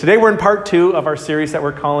Today we're in part 2 of our series that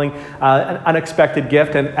we're calling An Unexpected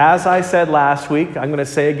Gift. And as I said last week, I'm going to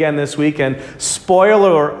say again this week, and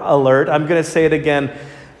spoiler alert, I'm going to say it again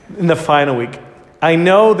in the final week. I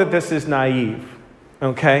know that this is naive,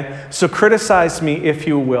 okay? So criticize me if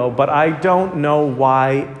you will, but I don't know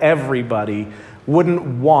why everybody wouldn't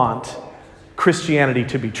want Christianity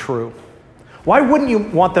to be true. Why wouldn't you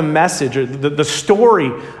want the message or the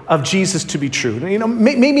story of Jesus to be true? You know,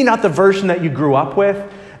 maybe not the version that you grew up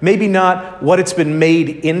with, maybe not what it's been made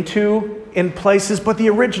into in places, but the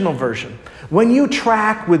original version. When you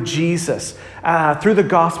track with Jesus through the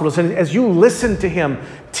Gospels, and as you listen to him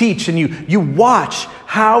teach and you watch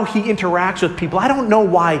how he interacts with people, I don't know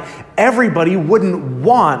why everybody wouldn't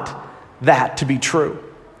want that to be true.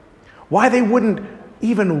 Why they wouldn't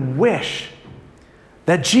even wish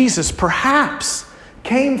that Jesus perhaps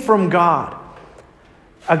came from God,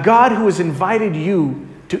 a God who has invited you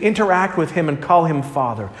to interact with him and call him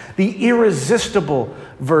Father. The irresistible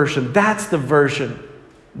version. That's the version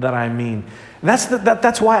that I mean.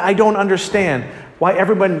 That's why I don't understand why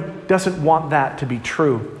everyone doesn't want that to be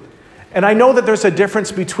true. And I know that there's a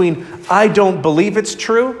difference between I don't believe it's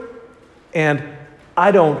true and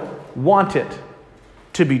I don't want it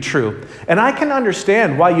to be true. And I can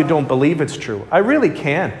understand why you don't believe it's true. I really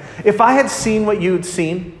can. If I had seen what you'd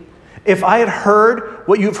seen, if I had heard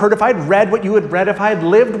what you've heard, if I had read what you had read, if I had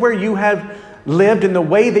lived where you have lived in the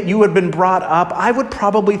way that you had been brought up, I would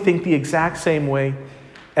probably think the exact same way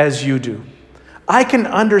as you do. I can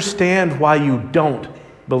understand why you don't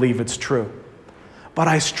believe it's true, but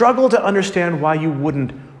I struggle to understand why you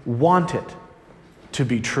wouldn't want it to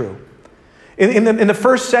be true. In the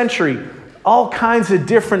first century, all kinds of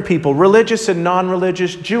different people, religious and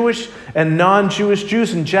non-religious, Jewish and non-Jewish,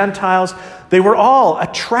 Jews and Gentiles, they were all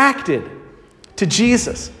attracted to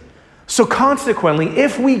Jesus. So consequently,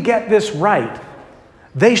 if we get this right,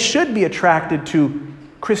 they should be attracted to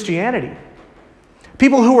Christianity.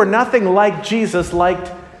 People who were nothing like Jesus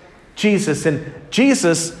liked Jesus, and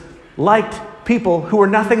Jesus liked people who were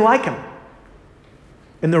nothing like him.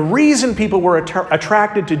 And the reason people were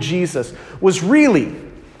attracted to Jesus was really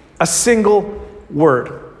a single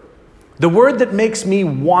word. The word that makes me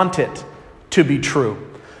want it to be true.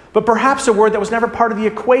 But perhaps a word that was never part of the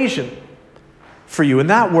equation for you. And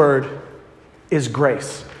that word is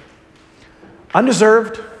grace.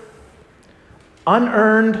 Undeserved,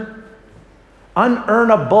 unearned,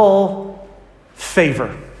 unearnable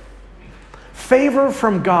favor. Favor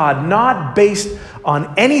from God, not based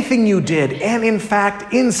on anything you did, and in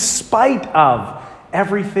fact, in spite of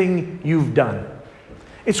everything you've done.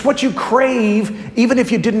 It's what you crave even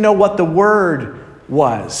if you didn't know what the word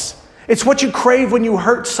was. It's what you crave when you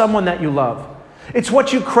hurt someone that you love. It's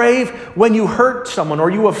what you crave when you hurt someone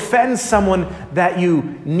or you offend someone that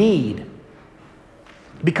you need.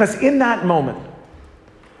 Because in that moment,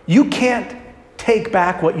 you can't take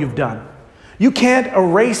back what you've done. You can't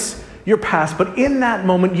erase your past, but in that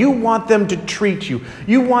moment, you want them to treat you.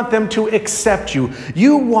 You want them to accept you.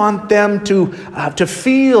 You want them to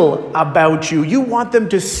feel about you. You want them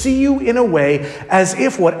to see you in a way as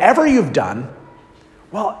if whatever you've done,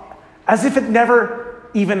 well, as if it never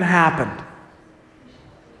even happened.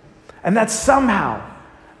 And that somehow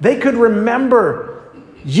they could remember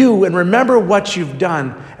you and remember what you've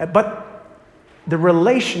done, but the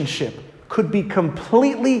relationship could be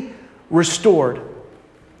completely restored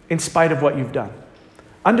in spite of what you've done.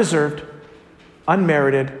 Undeserved,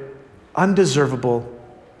 unmerited, undeservable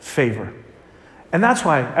favor. And that's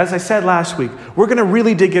why, as I said last week, we're going to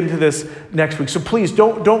really dig into this next week. So please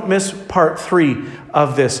don't miss part 3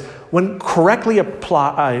 of this. When correctly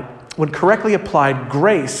applied,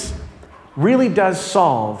 grace really does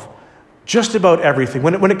solve just about everything.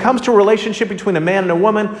 When it comes to a relationship between a man and a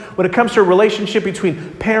woman, when it comes to a relationship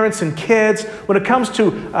between parents and kids, when it comes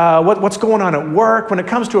to what's going on at work, when it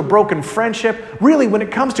comes to a broken friendship, really when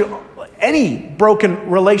it comes to any broken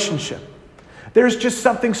relationship, there's just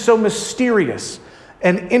something so mysterious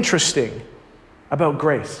and interesting about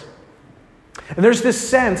grace. And there's this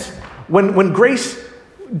sense when grace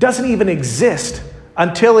doesn't even exist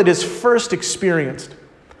until it is first experienced.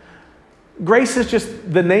 Grace is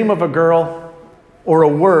just the name of a girl or a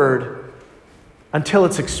word until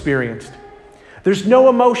it's experienced. There's no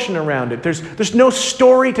emotion around it. There's no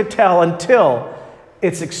story to tell until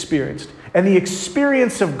it's experienced. And the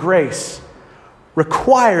experience of grace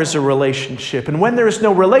requires a relationship. And when there is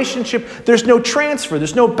no relationship, there's no transfer.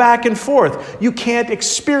 There's no back and forth. You can't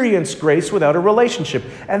experience grace without a relationship.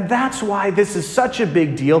 And that's why this is such a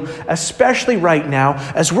big deal, especially right now,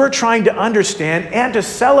 as we're trying to understand and to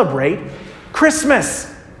celebrate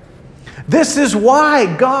Christmas. This is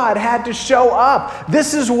why God had to show up.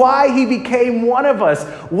 This is why he became one of us.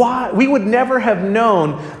 Why we would never have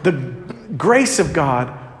known the grace of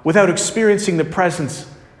God without experiencing the presence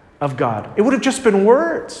of God. It would have just been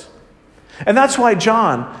words. And that's why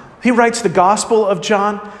John, he writes the Gospel of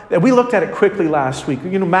John. We looked at it quickly last week.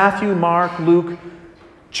 Matthew, Mark, Luke,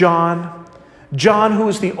 John. John, who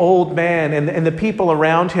is the old man, and the people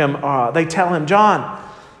around him, they tell him, John,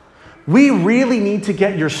 we really need to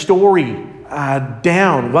get your story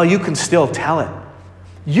down while you can still tell it.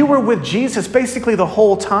 You were with Jesus basically the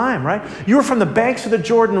whole time, right? You were from the banks of the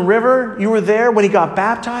Jordan River. You were there when he got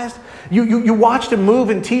baptized. You watched him move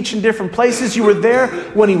and teach in different places. You were there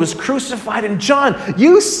when he was crucified. And John,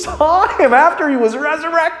 you saw him after he was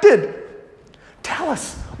resurrected. Tell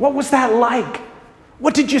us, what was that like?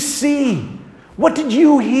 What did you see? What did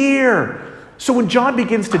you hear? So when John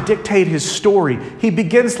begins to dictate his story, he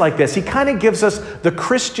begins like this. He kind of gives us the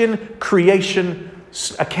Christian creation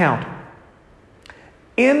account.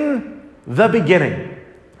 In the beginning,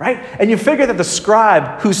 right? And you figure that the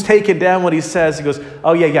scribe who's taken down what he says, he goes,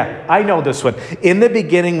 oh yeah, I know this one. In the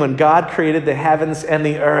beginning when God created the heavens and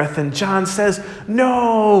the earth. And John says,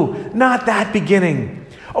 no, not that beginning.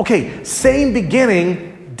 Okay, same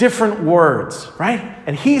beginning, different words, right?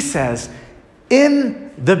 And he says,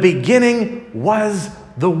 in the beginning was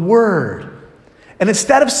the Word. And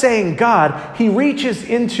instead of saying God, he reaches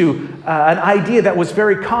into an idea that was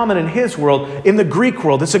very common in his world, in the Greek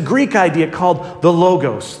world. It's a Greek idea called the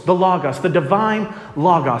logos, the divine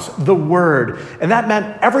logos, the Word. And that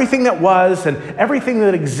meant everything that was and everything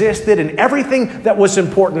that existed and everything that was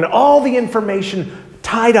important, all the information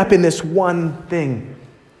tied up in this one thing.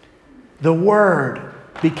 The Word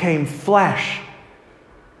became flesh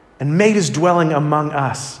and made his dwelling among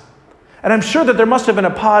us. And I'm sure that there must have been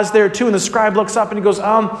a pause there too, and the scribe looks up and he goes,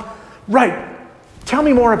 right, tell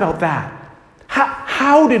me more about that.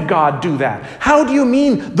 How did God do that? How do you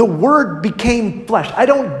mean the Word became flesh? I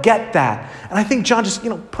don't get that. And I think John just,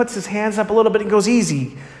 puts his hands up a little bit and goes,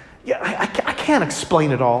 easy. Yeah, I can't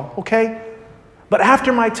explain it all, okay? But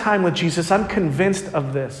after my time with Jesus, I'm convinced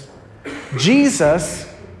of this. Jesus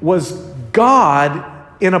was God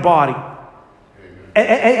in a body.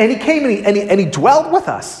 And he came and he dwelled with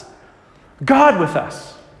us. God with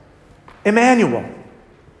us. Emmanuel.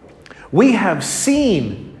 We have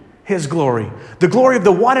seen his glory. The glory of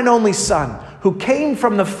the one and only Son who came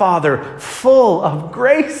from the Father full of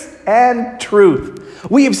grace and truth.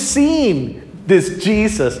 We have seen this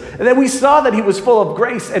Jesus. And then we saw that he was full of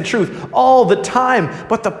grace and truth all the time.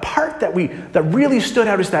 But the part that really stood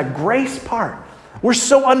out is that grace part. We're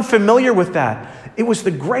so unfamiliar with that. It was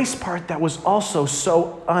the grace part that was also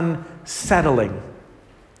so unsettling.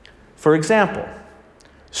 For example,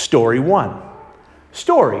 story 1.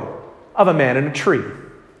 Story of a man in a tree.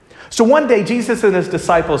 So one day, Jesus and his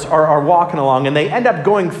disciples are walking along, and they end up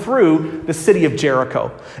going through the city of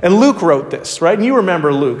Jericho. And Luke wrote this, right? And you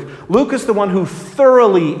remember Luke. Luke is the one who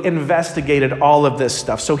thoroughly investigated all of this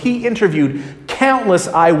stuff. So he interviewed countless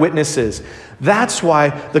eyewitnesses. That's why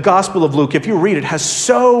the Gospel of Luke, if you read it, has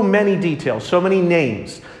so many details, so many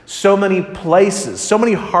names, so many places, so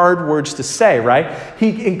many hard words to say, right?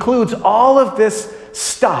 He includes all of this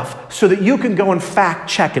stuff so that you can go and fact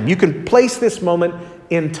check him. You can place this moment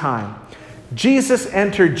in time. Jesus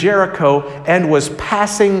entered Jericho and was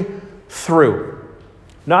passing through.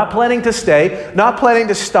 Not planning to stay, not planning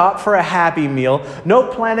to stop for a happy meal,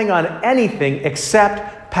 no planning on anything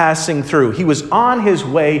except passing through. He was on his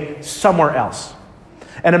way somewhere else.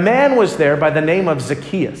 And a man was there by the name of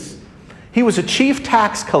Zacchaeus. He was a chief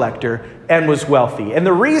tax collector and was wealthy. And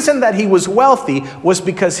the reason that he was wealthy was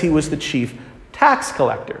because he was the chief tax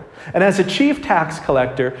collector. And as a chief tax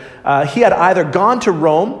collector, he had either gone to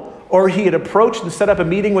Rome or he had approached and set up a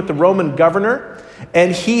meeting with the Roman governor,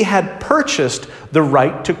 and he had purchased the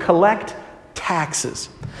right to collect taxes.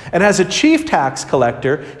 And as a chief tax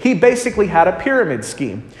collector, he basically had a pyramid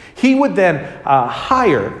scheme. He would then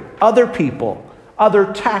hire other people,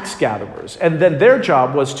 other tax gatherers, and then their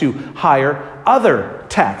job was to hire other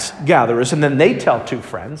tax gatherers, and then they tell two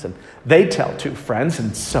friends, and they tell two friends,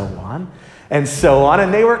 and so on, and so on,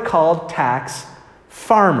 and they were called tax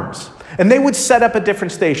farmers. And they would set up at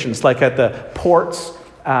different stations, like at the ports,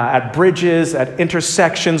 at bridges, at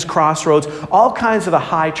intersections, crossroads, all kinds of the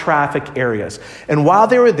high traffic areas. And while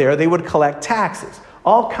they were there, they would collect taxes,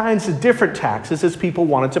 all kinds of different taxes as people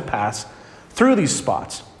wanted to pass through these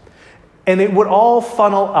spots. And it would all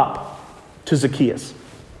funnel up to Zacchaeus.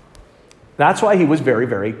 That's why he was very,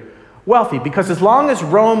 very wealthy, because as long as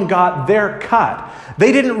Rome got their cut,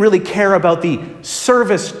 they didn't really care about the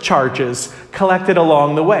service charges collected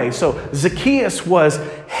along the way. So Zacchaeus was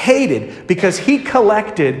hated because he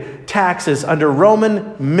collected taxes under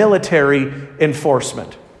Roman military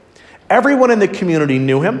enforcement. Everyone in the community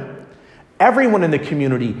knew him. Everyone in the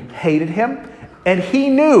community hated him. And he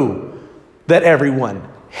knew that everyone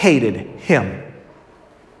hated him.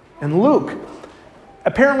 And Luke,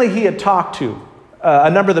 apparently he had talked to a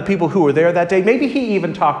number of the people who were there that day. Maybe he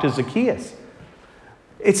even talked to Zacchaeus.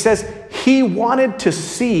 It says he wanted to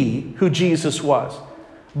see who Jesus was.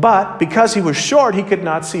 But because he was short, he could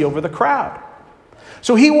not see over the crowd.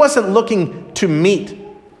 So he wasn't looking to meet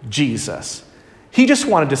Jesus. He just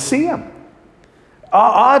wanted to see him.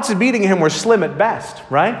 Odds of meeting him were slim at best,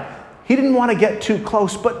 right? He didn't want to get too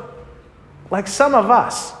close, but like some of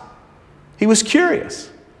us, he was curious.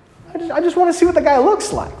 I just want to see what the guy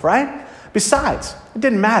looks like, right? Besides, it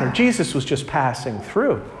didn't matter. Jesus was just passing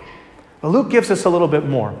through. But Luke gives us a little bit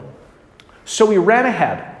more. So he ran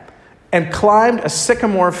ahead and climbed a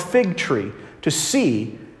sycamore fig tree to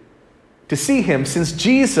see him, since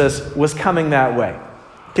Jesus was coming that way.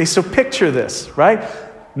 Okay, so picture this, right?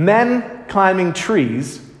 Men climbing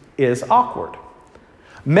trees is awkward.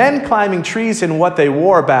 Men climbing trees in what they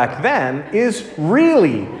wore back then is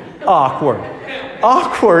really awkward.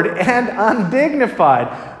 Awkward and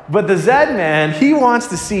undignified. But the Zed man, he wants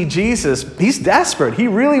to see Jesus. He's desperate. He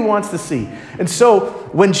really wants to see. And so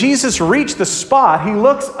when Jesus reached the spot, he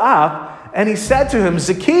looks up and he said to him,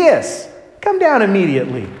 "Zacchaeus, come down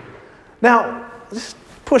immediately." Now, just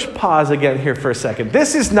push pause again here for a second.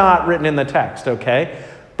 This is not written in the text, okay?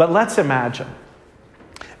 But let's imagine.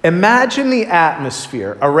 Imagine the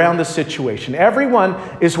atmosphere around the situation. Everyone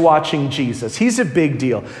is watching Jesus. He's a big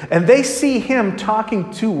deal. And they see him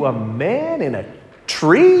talking to a man in a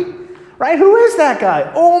tree, right? Who is that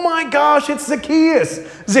guy? Oh my gosh, it's Zacchaeus.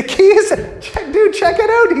 Zacchaeus, dude, check it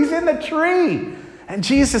out. He's in the tree. And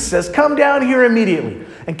Jesus says, "Come down here immediately."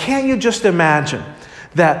 And can't you just imagine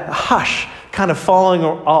that hush kind of falling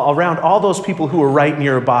around all those people who were right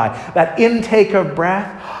nearby? That intake of breath,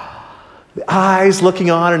 the eyes looking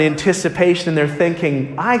on in anticipation, and they're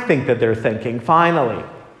thinking, I think that they're thinking, finally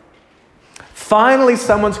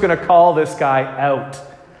someone's going to call this guy out.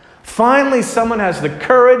 Finally, someone has the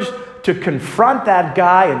courage to confront that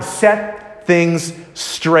guy and set things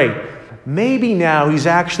straight. Maybe now he's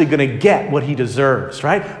actually going to get what he deserves,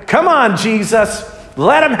 right? Come on, Jesus,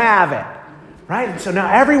 let him have it, right? And so now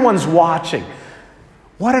everyone's watching.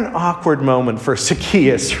 What an awkward moment for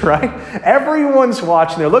Zacchaeus, right? Everyone's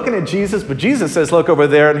watching. They're looking at Jesus, but Jesus says, "Look over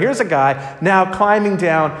there." And here's a guy now climbing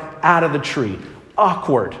down out of the tree.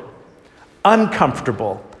 Awkward,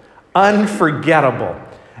 uncomfortable, unforgettable.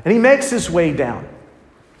 And he makes his way down.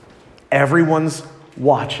 Everyone's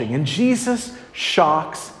watching. And Jesus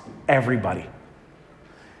shocks everybody.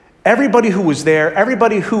 Everybody who was there,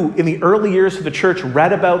 everybody who in the early years of the church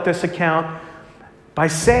read about this account by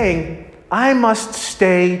saying, "I must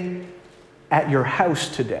stay at your house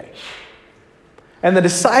today." And the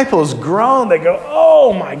disciples groan. They go,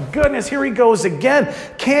 "Oh my goodness, here he goes again.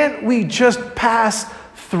 Can't we just pass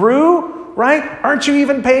through?" Right? Aren't you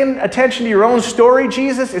even paying attention to your own story,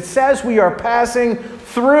 Jesus? It says we are passing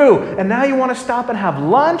through. And now you want to stop and have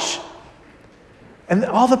lunch? And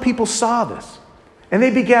all the people saw this. And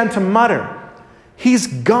they began to mutter, "He's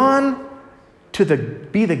gone to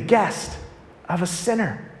be the guest of a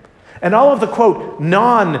sinner." And all of the, quote,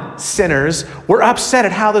 non-sinners were upset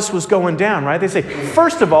at how this was going down, right? They say,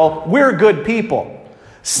 first of all, we're good people.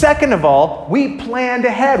 Second of all, we planned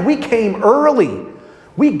ahead. We came early.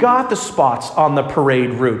 We got the spots on the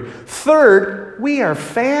parade route. Third, we are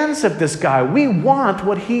fans of this guy. We want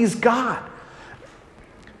what he's got.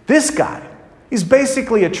 This guy, he's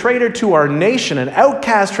basically a traitor to our nation, an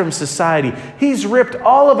outcast from society. He's ripped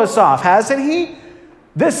all of us off, hasn't he?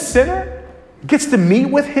 This sinner gets to meet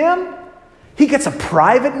with him. He gets a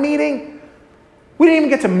private meeting. We didn't even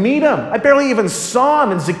get to meet him. I barely even saw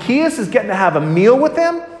him, and Zacchaeus is getting to have a meal with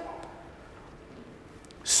him.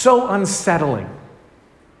 So unsettling.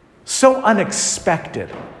 So unexpected.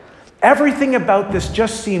 Everything about this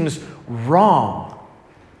just seems wrong.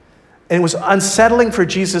 And it was unsettling for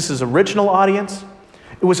Jesus' original audience.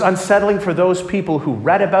 It was unsettling for those people who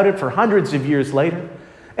read about it for hundreds of years later.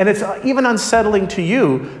 And it's even unsettling to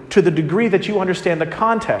you to the degree that you understand the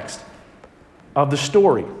context of the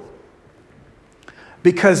story.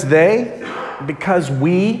 Because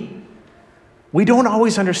we don't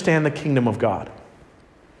always understand the kingdom of God.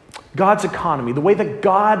 God's economy, the way that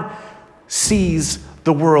God sees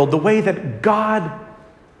the world, the way that God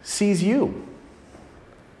sees you,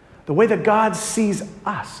 the way that God sees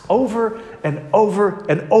us over and over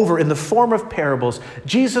and over in the form of parables.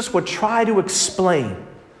 Jesus would try to explain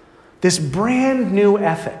this brand new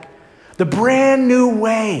ethic, the brand new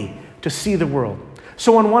way to see the world.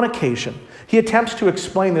 So on one occasion, he attempts to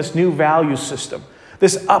explain this new value system,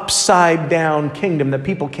 this upside down kingdom that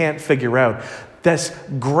people can't figure out, this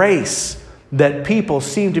grace that people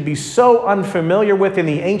seem to be so unfamiliar with in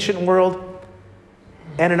the ancient world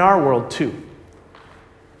and in our world too.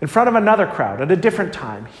 In front of another crowd at a different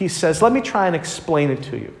time, he says, let me try and explain it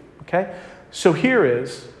to you, okay? So here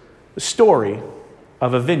is the story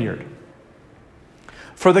of a vineyard.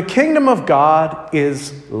 For the kingdom of God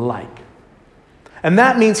is like. And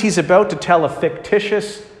that means he's about to tell a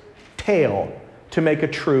fictitious tale to make a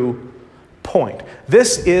true point.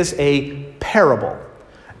 This is a parable.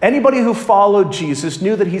 Anybody who followed Jesus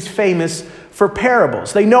knew that he's famous for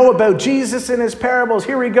parables. They know about Jesus and his parables.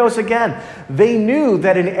 Here he goes again. They knew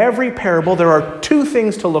that in every parable there are two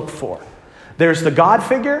things to look for. There's the God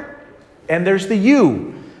figure and there's the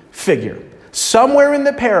you figure. Somewhere in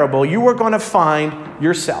the parable you are going to find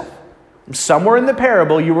yourself. Somewhere in the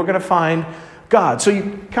parable you are going to find God. So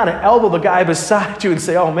you kind of elbow the guy beside you and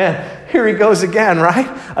say, oh man, here he goes again, right?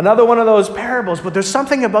 Another one of those parables. But there's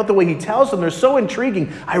something about the way he tells them. They're so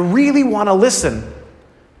intriguing. I really want to listen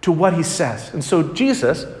to what he says. And so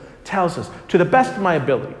Jesus tells us, to the best of my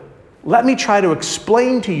ability, let me try to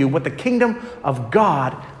explain to you what the kingdom of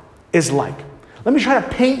God is like. Let me try to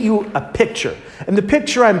paint you a picture. And the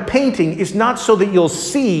picture I'm painting is not so that you'll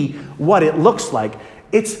see what it looks like.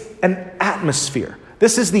 It's an atmosphere.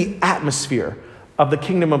 This is the atmosphere of the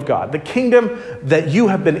kingdom of God, the kingdom that you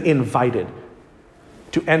have been invited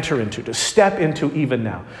to enter into, to step into even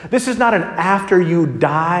now. This is not an after you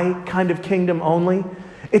die kind of kingdom only.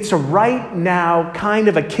 It's a right now kind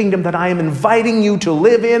of a kingdom that I am inviting you to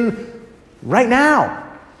live in right now.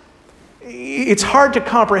 It's hard to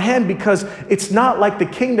comprehend because it's not like the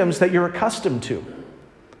kingdoms that you're accustomed to.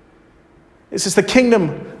 This is the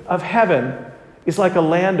kingdom of heaven is like a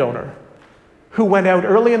landowner who went out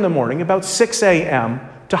early in the morning, about 6 a.m.,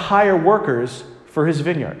 to hire workers for his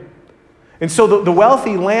vineyard. And so the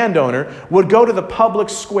wealthy landowner would go to the public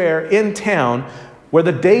square in town where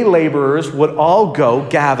the day laborers would all go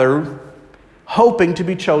gather, hoping to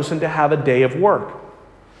be chosen to have a day of work.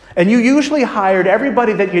 And you usually hired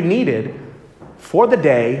everybody that you needed for the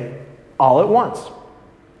day all at once.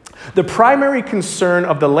 The primary concern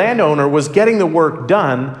of the landowner was getting the work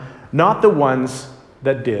done, not the ones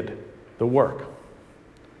that did the work.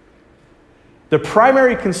 The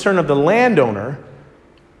primary concern of the landowner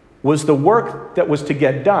was the work that was to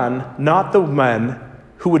get done, not the men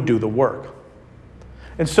who would do the work.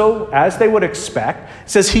 And so, as they would expect, it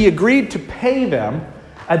says he agreed to pay them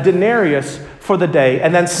a denarius for the day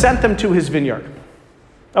and then sent them to his vineyard.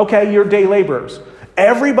 Okay, you're day laborers.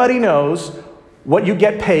 Everybody knows what you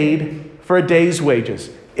get paid for a day's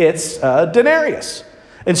wages. It's a denarius.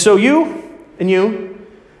 And so you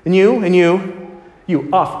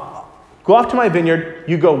go off to my vineyard,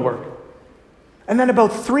 you go work. And then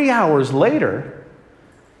about 3 hours later,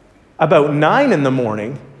 about 9 in the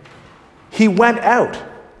morning, he went out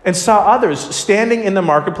and saw others standing in the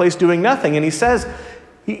marketplace doing nothing. And he says,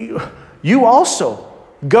 you also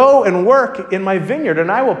go and work in my vineyard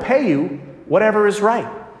and I will pay you whatever is right.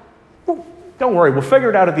 Well, don't worry, we'll figure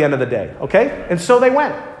it out at the end of the day, okay? And so they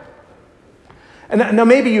went. And now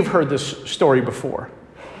maybe you've heard this story before.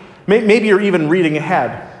 Maybe you're even reading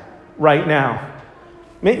ahead right now.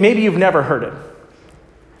 Maybe you've never heard it.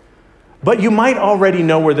 But you might already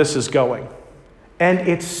know where this is going. And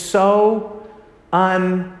it's so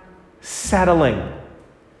unsettling.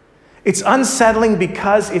 It's unsettling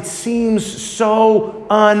because it seems so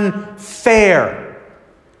unfair.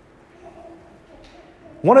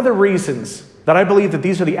 One of the reasons that I believe that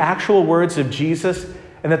these are the actual words of Jesus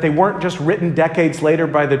and that they weren't just written decades later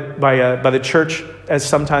by the church, as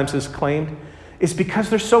sometimes is claimed, is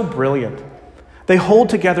because they're so brilliant. They hold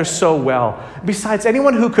together so well. Besides,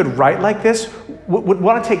 anyone who could write like this would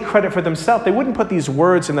want to take credit for themselves. They wouldn't put these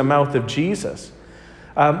words in the mouth of Jesus.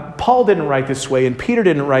 Paul didn't write this way, and Peter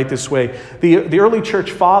didn't write this way. The early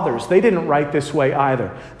church fathers, they didn't write this way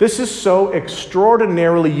either. This is so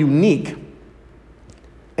extraordinarily unique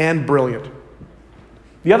and brilliant.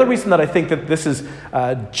 The other reason that I think that this is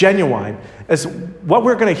genuine is what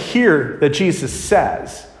we're going to hear that Jesus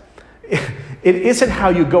says. It isn't how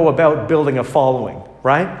you go about building a following,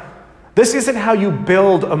 right? This isn't how you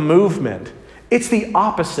build a movement. It's the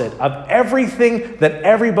opposite of everything that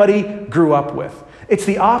everybody grew up with. It's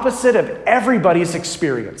the opposite of everybody's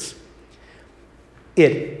experience.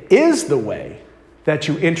 It is the way that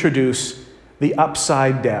you introduce the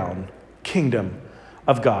upside down kingdom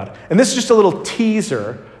of God. And this is just a little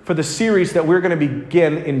teaser for the series that we're going to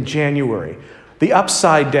begin in January. The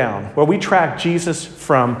Upside Down, where we track Jesus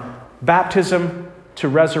from baptism to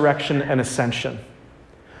resurrection and ascension.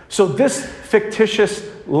 So this fictitious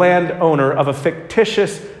landowner of a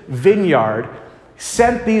fictitious vineyard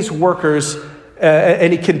sent these workers,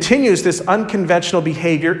 and he continues this unconventional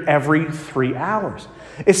behavior every 3 hours.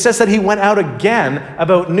 It says that he went out again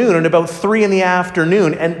about noon and about 3 in the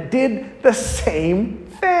afternoon and did the same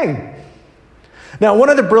thing. Now, one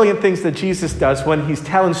of the brilliant things that Jesus does when he's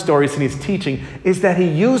telling stories and he's teaching is that he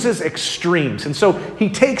uses extremes. And so he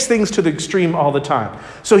takes things to the extreme all the time.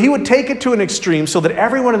 So he would take it to an extreme so that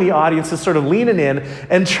everyone in the audience is sort of leaning in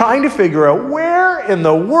and trying to figure out where in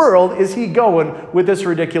the world is he going with this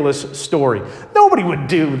ridiculous story. Nobody would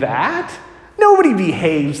do that. Nobody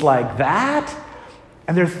behaves like that.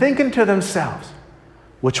 And they're thinking to themselves,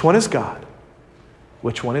 which one is God?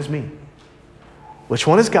 Which one is me? Which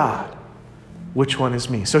one is God? Which one is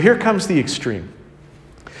me? So here comes the extreme.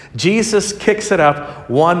 Jesus kicks it up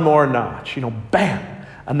one more notch. Bam!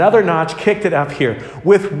 Another notch, kicked it up here.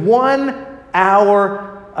 With 1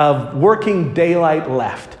 hour of working daylight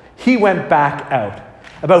left, he went back out.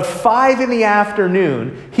 About 5 in the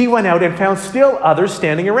afternoon, he went out and found still others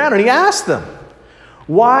standing around. And he asked them,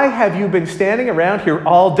 "Why have you been standing around here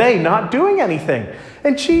all day not doing anything?"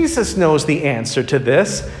 And Jesus knows the answer to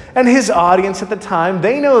this. And his audience at the time,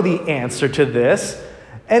 they know the answer to this.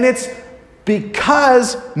 And it's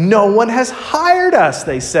because no one has hired us,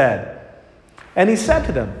 they said. And he said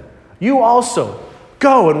to them, "You also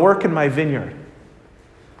go and work in my vineyard."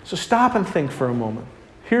 So stop and think for a moment.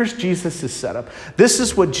 Here's Jesus' setup. This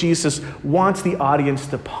is what Jesus wants the audience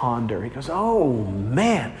to ponder. He goes, oh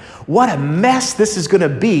man, what a mess this is going to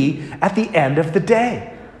be at the end of the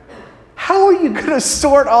day. How are you going to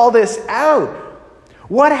sort all this out?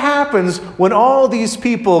 What happens when all these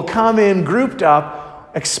people come in grouped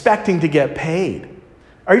up expecting to get paid?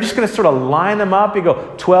 Are you just going to sort of line them up? You go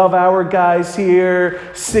 12-hour guys here,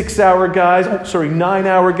 6-hour guys,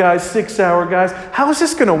 9-hour guys, 6-hour guys. How is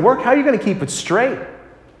this going to work? How are you going to keep it straight?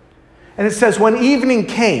 And it says, when evening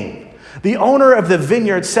came, the owner of the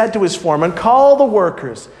vineyard said to his foreman, "Call the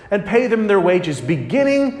workers and pay them their wages,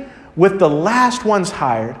 beginning with the last ones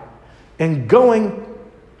hired and going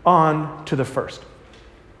on to the first."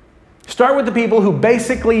 Start with the people who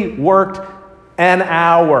basically worked an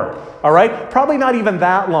hour, all right? Probably not even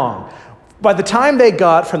that long. By the time they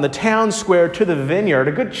got from the town square to the vineyard,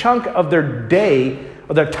 a good chunk of their day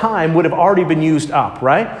or their time would have already been used up,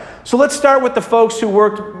 right? So let's start with the folks who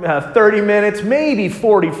worked 30 minutes, maybe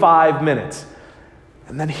 45 minutes.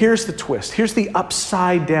 And then here's the twist. Here's the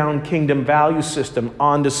upside down kingdom value system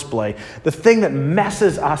on display. The thing that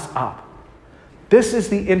messes us up. This is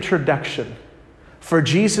the introduction for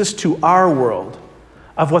Jesus to our world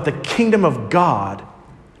of what the kingdom of God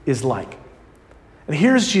is like. And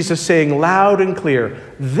here's Jesus saying loud and clear,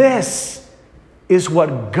 this is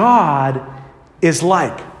what God is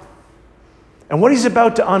like. And what he's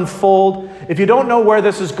about to unfold, if you don't know where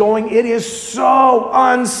this is going, it is so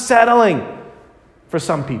unsettling for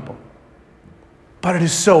some people. But it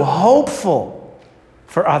is so hopeful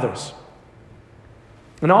for others.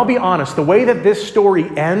 And I'll be honest, the way that this story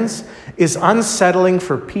ends is unsettling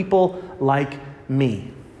for people like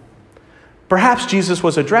me. Perhaps Jesus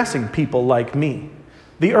was addressing people like me,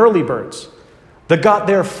 the early birds, the got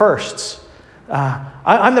there firsts.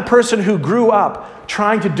 I'm the person who grew up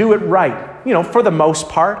trying to do it right, for the most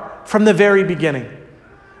part, from the very beginning.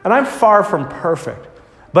 And I'm far from perfect,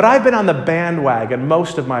 but I've been on the bandwagon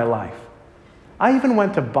most of my life. I even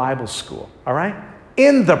went to Bible school, all right?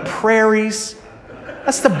 In the prairies.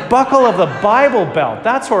 That's the buckle of the Bible Belt.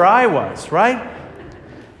 That's where I was, right?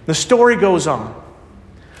 The story goes on.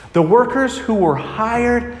 The workers who were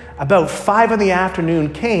hired about 5 in the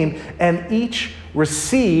afternoon came and each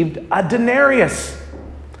received a denarius.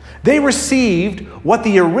 They received what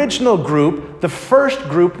the original group, the first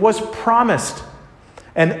group, was promised.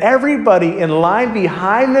 And everybody in line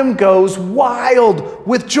behind them goes wild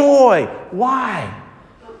with joy. Why?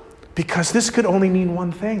 Because this could only mean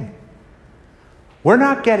one thing. We're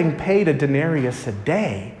not getting paid a denarius a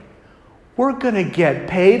day. We're going to get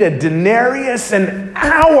paid a denarius an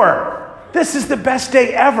hour. This is the best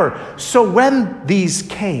day ever. So when these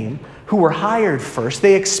came, who were hired first,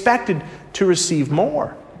 they expected to receive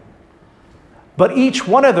more. But each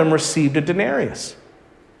one of them received a denarius.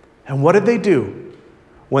 And what did they do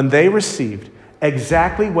when they received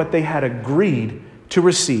exactly what they had agreed to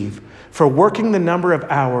receive for working the number of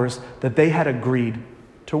hours that they had agreed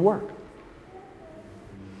to work?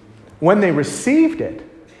 When they received it,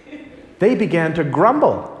 they began to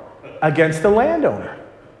grumble against the landowner.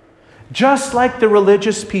 Just like the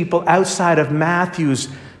religious people outside of Matthew's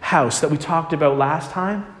house that we talked about last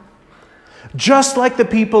time. Just like the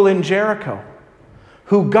people in Jericho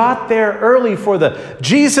who got there early for the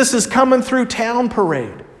Jesus is coming through town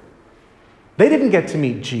parade. They didn't get to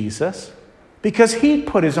meet Jesus because he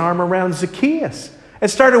put his arm around Zacchaeus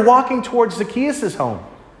and started walking towards Zacchaeus' home.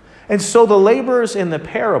 And so the laborers in the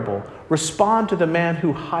parable respond to the man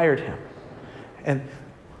who hired him. And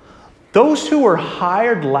those who were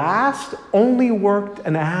hired last only worked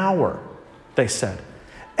an hour, they said.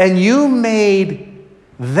 And you made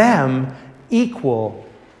them equal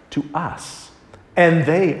to us. And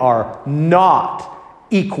they are not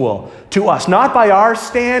equal to us. Not by our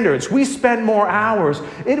standards. We spent more hours.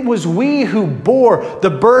 It was we who bore the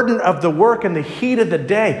burden of the work and the heat of the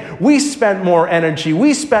day. We spent more energy.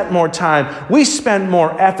 We spent more time. We spent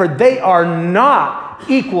more effort. They are not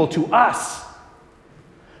equal to us.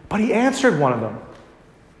 But he answered one of them,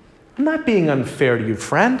 I'm not being unfair to you,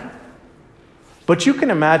 friend. But you can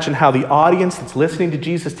imagine how the audience that's listening to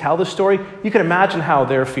Jesus tell the story, you can imagine how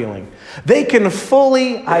they're feeling. They can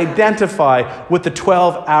fully identify with the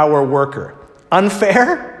 12-hour worker.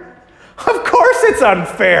 Unfair? Of course it's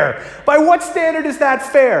unfair. By what standard is that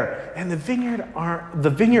fair? And the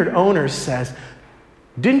vineyard owner says,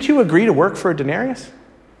 didn't you agree to work for a denarius?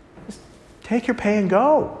 Just take your pay and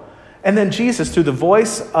go. And then Jesus, through the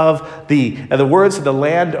voice of the words of the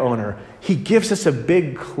landowner, he gives us a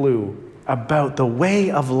big clue about the way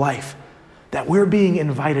of life that we're being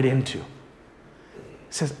invited into. He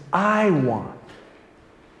says, I want.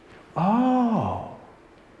 Oh.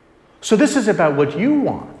 So this is about what you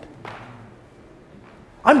want.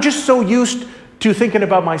 I'm just so used to thinking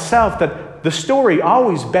about myself that the story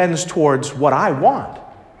always bends towards what I want.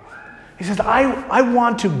 He says, I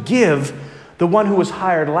want to give the one who was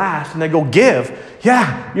hired last. And they go, give?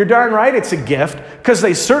 Yeah, you're darn right it's a gift, because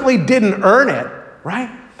they certainly didn't earn it,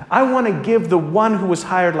 right? I want to give the one who was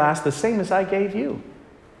hired last the same as I gave you.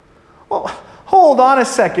 Well, hold on a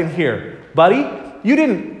second here, buddy. You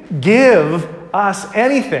didn't give us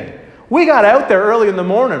anything. We got out there early in the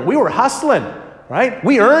morning. We were hustling, right?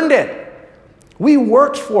 We earned it. We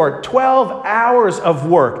worked for it, 12 hours of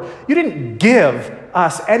work. You didn't give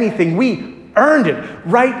us anything. We earned it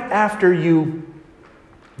right after you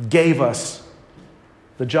gave us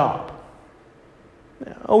the job.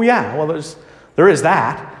 Oh yeah, well there is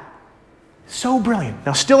that. So brilliant.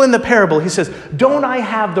 Now, still in the parable, he says, don't I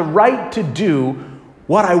have the right to do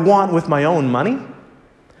what I want with my own money?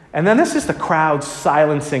 And then this is the crowd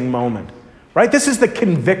silencing moment, right? This is the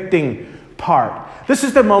convicting part. This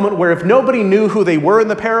is the moment where if nobody knew who they were in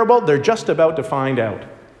the parable, they're just about to find out.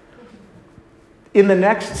 In the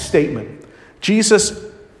next statement, Jesus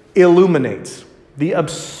illuminates the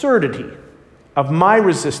absurdity of my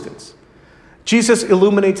resistance. Jesus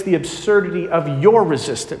illuminates the absurdity of your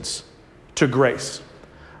resistance to grace.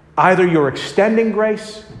 Either you're extending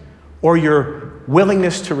grace or your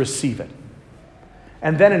willingness to receive it.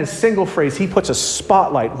 And then in a single phrase, he puts a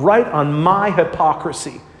spotlight right on my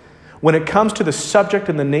hypocrisy when it comes to the subject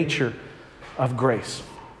and the nature of grace.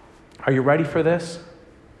 Are you ready for this?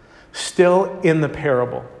 Still in the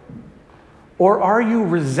parable. Or are you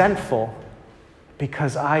resentful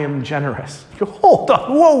because I am generous? You go, hold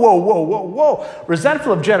on, whoa.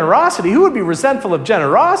 Resentful of generosity? Who would be resentful of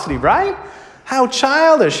generosity, right? How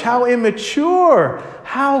childish, how immature,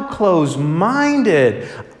 how close-minded.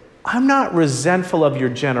 I'm not resentful of your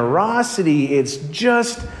generosity. It's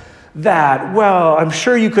just that, well, I'm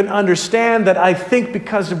sure you can understand that I think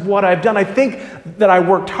because of what I've done, I think that I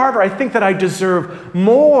worked harder, I think that I deserve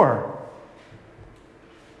more.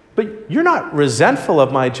 But you're not resentful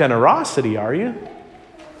of my generosity, are you?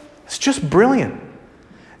 It's just brilliant.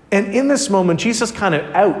 And in this moment, Jesus kind of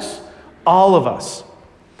outs all of us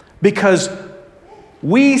because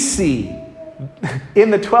we see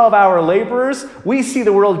in the 12-hour laborers, we see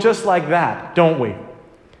the world just like that, don't we?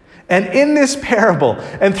 And in this parable,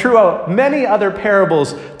 and throughout many other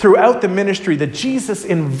parables throughout the ministry, that Jesus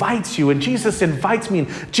invites you, and Jesus invites me,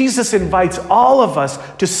 and Jesus invites all of us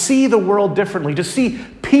to see the world differently, to see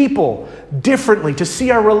people differently, to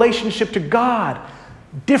see our relationship to God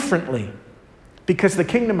differently. Because the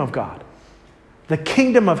kingdom of God, the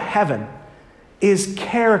kingdom of heaven, is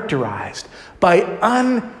characterized by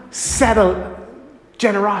unsettled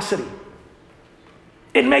generosity.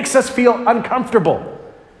 It makes us feel uncomfortable.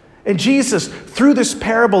 And Jesus, through this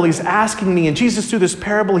parable, he's asking me, and Jesus, through this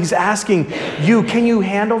parable, he's asking you, can you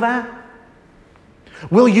handle that?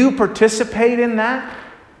 Will you participate in that?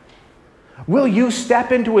 Will you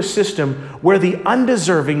step into a system where the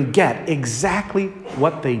undeserving get exactly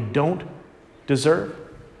what they don't deserve?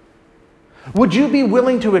 Would you be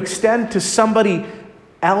willing to extend to somebody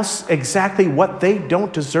else exactly what they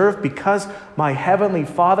don't deserve because my heavenly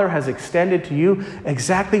Father has extended to you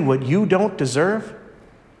exactly what you don't deserve?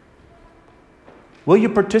 Will you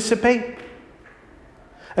participate?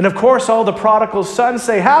 And of course, all the prodigal sons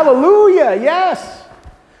say, hallelujah, yes.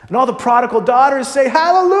 And all the prodigal daughters say,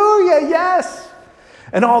 hallelujah, yes.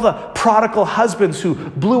 And all the prodigal husbands who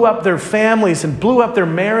blew up their families and blew up their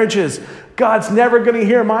marriages, God's never going to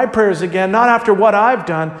hear my prayers again, not after what I've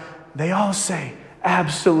done. They all say,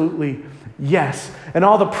 absolutely, yes. And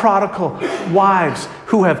all the prodigal wives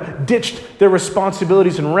who have ditched their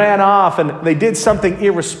responsibilities and ran off and they did something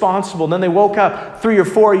irresponsible. And then they woke up 3 or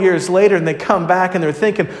 4 years later and they come back and they're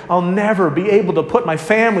thinking, I'll never be able to put my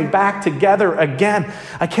family back together again.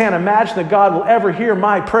 I can't imagine that God will ever hear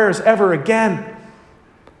my prayers ever again.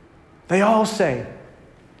 They all say,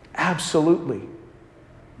 absolutely,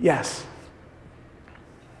 yes.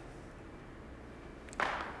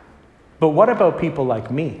 But what about people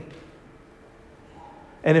like me?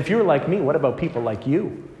 And if you're like me, what about people like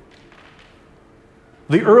you?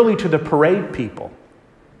 The early to the parade people.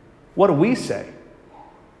 What do we say?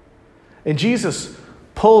 And Jesus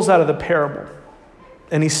pulls out of the parable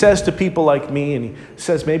and he says to people like me and he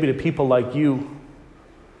says maybe to people like you,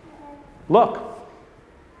 look,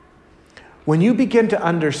 when you begin to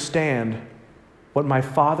understand what my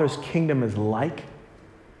Father's kingdom is like,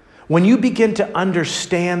 when you begin to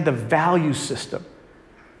understand the value system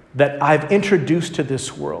that I've introduced to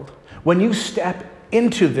this world, when you step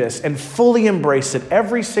into this and fully embrace it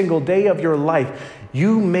every single day of your life,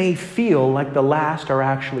 you may feel like the last are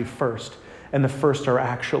actually first and the first are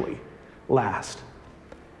actually last.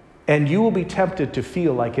 And you will be tempted to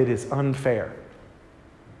feel like it is unfair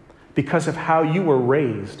because of how you were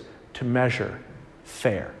raised to measure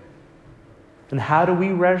fair. And how do we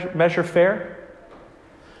measure fair?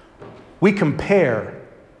 We compare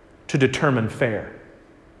to determine fair.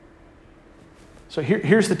 So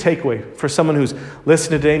here's the takeaway for someone who's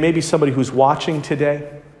listening today, maybe somebody who's watching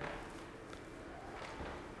today.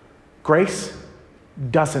 Grace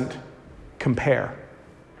doesn't compare.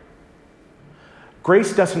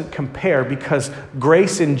 Grace doesn't compare because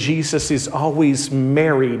grace in Jesus is always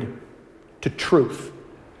married to truth.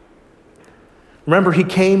 Remember, he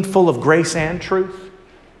came full of grace and truth.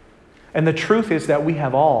 And the truth is that we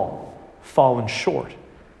have all fallen short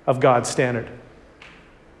of God's standard.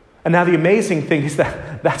 And now the amazing thing is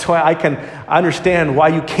that that's why I can understand why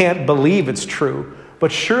you can't believe it's true.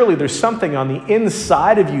 But surely there's something on the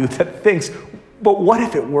inside of you that thinks, but what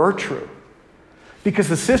if it were true? Because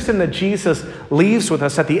the system that Jesus leaves with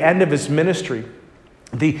us at the end of his ministry,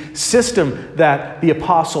 the system that the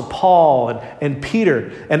Apostle Paul and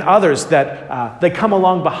Peter and others that they come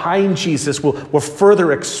along behind Jesus will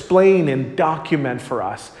further explain and document for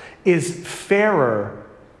us is fairer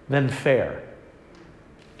than fair.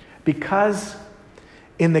 Because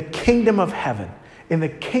in the kingdom of heaven, in the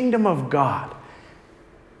kingdom of God,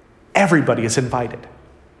 everybody is invited.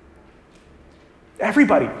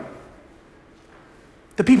 Everybody.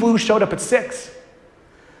 The people who showed up at 6.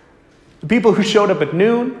 The people who showed up at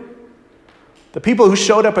noon, the people who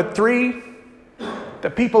showed up at 3,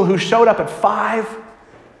 the people who showed up at 5,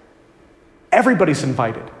 everybody's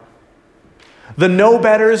invited. The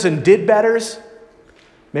know-betters and did-betters,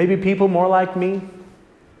 maybe people more like me.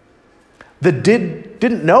 The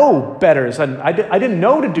didn't know betters, and I didn't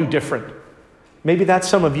know to do different. Maybe that's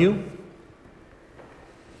some of you.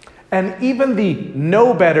 And even the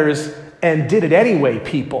know-betters and did it anyway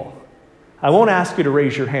people. I won't ask you to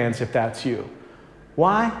raise your hands if that's you.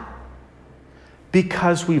 Why?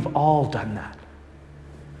 Because we've all done that.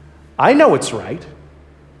 I know it's right.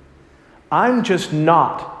 I'm just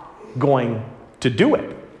not going to do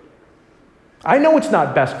it. I know it's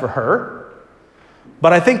not best for her,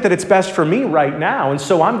 but I think that it's best for me right now, and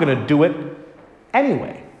so I'm going to do it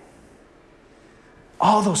anyway.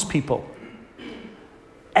 All those people,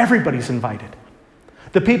 everybody's invited.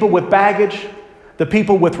 The people with baggage, the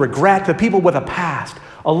people with regret, the people with a past.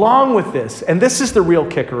 Along with this, and this is the real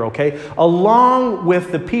kicker, okay? Along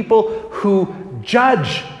with the people who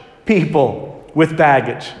judge people with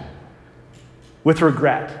baggage, with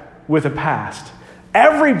regret, with a past.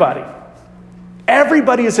 Everybody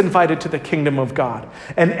is invited to the kingdom of God.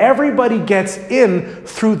 And everybody gets in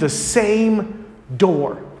through the same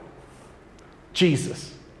door.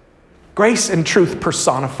 Jesus. Grace and truth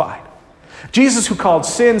personified. Jesus who called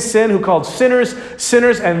sin, sin, who called sinners,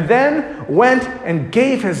 sinners, and then went and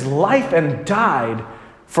gave his life and died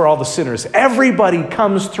for all the sinners. Everybody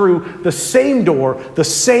comes through the same door, the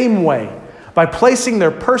same way, by placing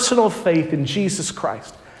their personal faith in Jesus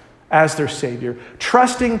Christ as their Savior,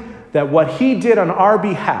 trusting that what he did on our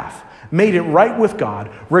behalf made it right with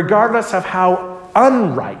God, regardless of how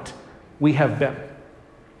unright we have been.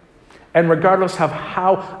 And regardless of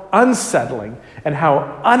how unsettling and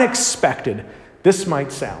how unexpected this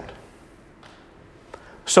might sound.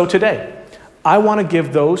 So today, I want to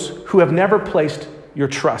give those who have never placed your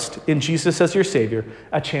trust in Jesus as your Savior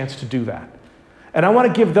a chance to do that. And I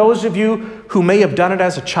want to give those of you who may have done it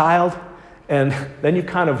as a child and then you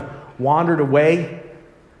kind of wandered away,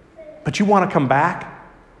 but you want to come back.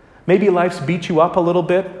 Maybe life's beat you up a little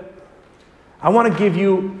bit. I want to give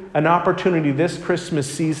you an opportunity this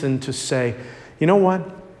Christmas season to say, you know what?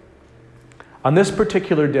 On this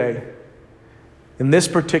particular day, in this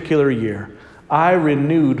particular year, I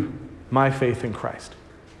renewed my faith in Christ.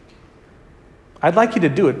 I'd like you to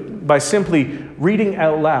do it by simply reading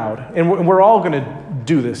out loud, and we're all going to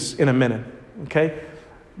do this in a minute, okay?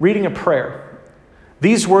 Reading a prayer.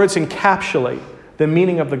 These words encapsulate the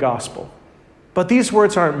meaning of the gospel, but these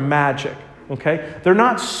words aren't magic, okay? They're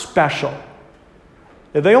not special.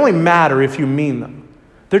 They only matter if you mean them.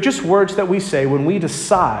 They're just words that we say when we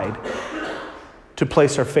decide to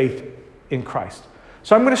place our faith in Christ.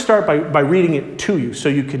 So I'm going to start by reading it to you so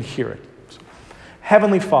you can hear it.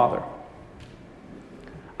 Heavenly Father,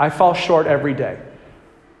 I fall short every day.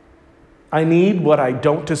 I need what I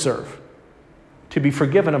don't deserve to be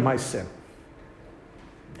forgiven of my sin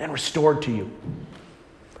and restored to you.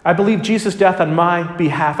 I believe Jesus' death on my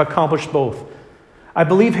behalf accomplished both. I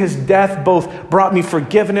believe his death both brought me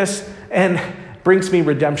forgiveness and brings me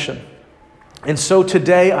redemption. And so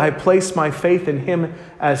today I place my faith in him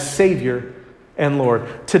as Savior and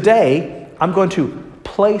Lord. Today I'm going to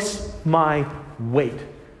place my weight.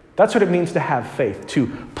 That's what it means to have faith, to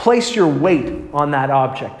place your weight on that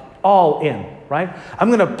object, all in, right? I'm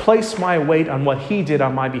going to place my weight on what he did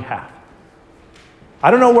on my behalf.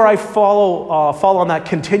 I don't know where I fall on that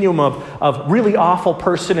continuum of really awful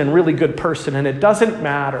person and really good person, and it doesn't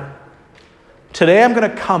matter. Today I'm going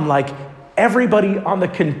to come like everybody on the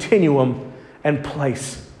continuum and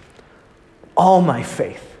place all my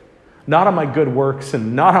faith, not on my good works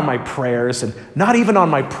and not on my prayers and not even on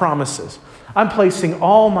my promises. I'm placing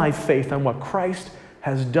all my faith on what Christ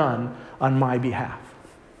has done on my behalf.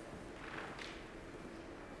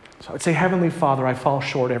 So I'd say, Heavenly Father, I fall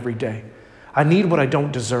short every day. I need what I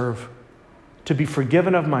don't deserve to be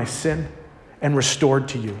forgiven of my sin and restored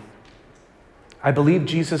to you. I believe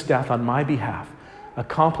Jesus' death on my behalf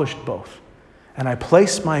accomplished both, and I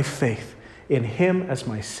place my faith in him as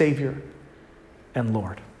my Savior and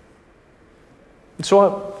Lord. And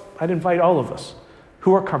so I'd invite all of us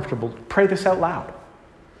who are comfortable to pray this out loud.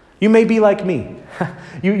 You may be like me.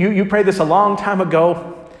 You prayed this a long time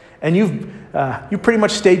ago, and you pretty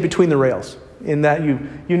much stayed between the rails in that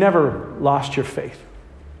you never lost your faith.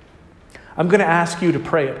 I'm going to ask you to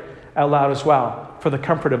pray it out loud as well for the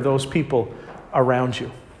comfort of those people around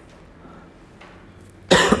you.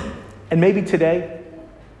 And maybe today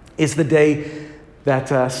is the day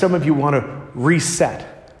that some of you want to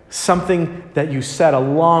reset something that you said a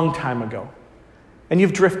long time ago, and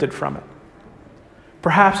you've drifted from it.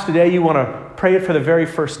 Perhaps today you want to pray it for the very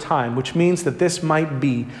first time, which means that this might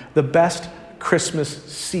be the best Christmas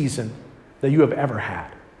season that you have ever had.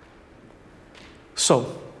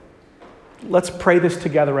 So, let's pray this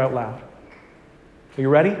together out loud. Are you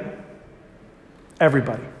ready?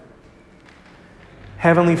 Everybody.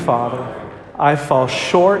 Heavenly Father, I fall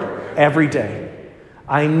short every day.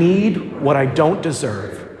 I need what I don't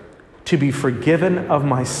deserve to be forgiven of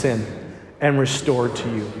my sin and restored to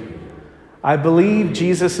you. I believe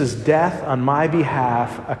Jesus' death on my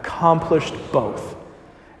behalf accomplished both,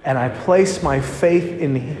 and I place my faith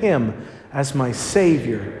in him as my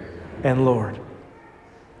Savior and Lord.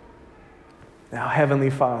 Now, Heavenly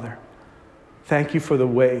Father, thank you for the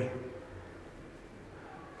way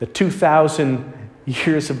the 2,000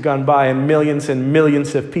 years have gone by and millions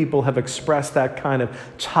of people have expressed that kind of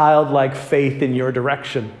childlike faith in your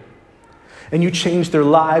direction. And you changed their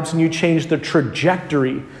lives, and you changed the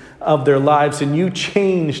trajectory of their lives, and you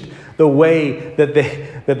changed the way that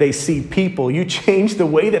they see people. You changed the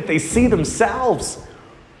way that they see themselves.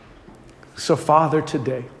 So, Father,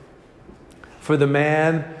 today, for the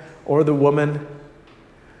man or the woman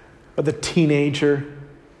or the teenager,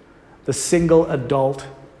 the single adult,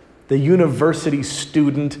 the university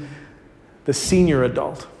student, the senior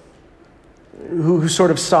adult, who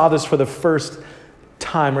sort of saw this for the first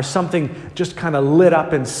time, or something just kind of lit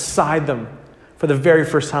up inside them for the very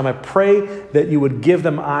first time, I pray that you would give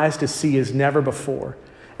them eyes to see as never before,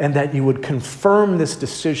 and that you would confirm this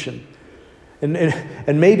decision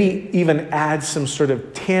and maybe even add some sort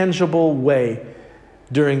of tangible way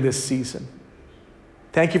during this season.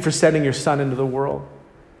 Thank you for sending your Son into the world.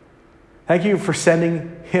 Thank you for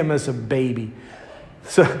sending him as a baby.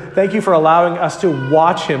 So thank you for allowing us to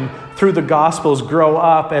watch him through the Gospels grow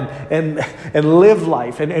up and live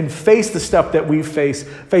life and face the stuff that we face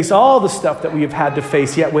all the stuff that we have had to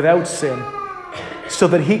face, yet without sin, so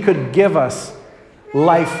that he could give us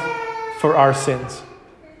life for our sins.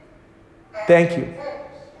 Thank you.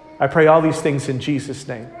 I pray all these things in Jesus'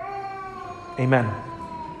 name. Amen.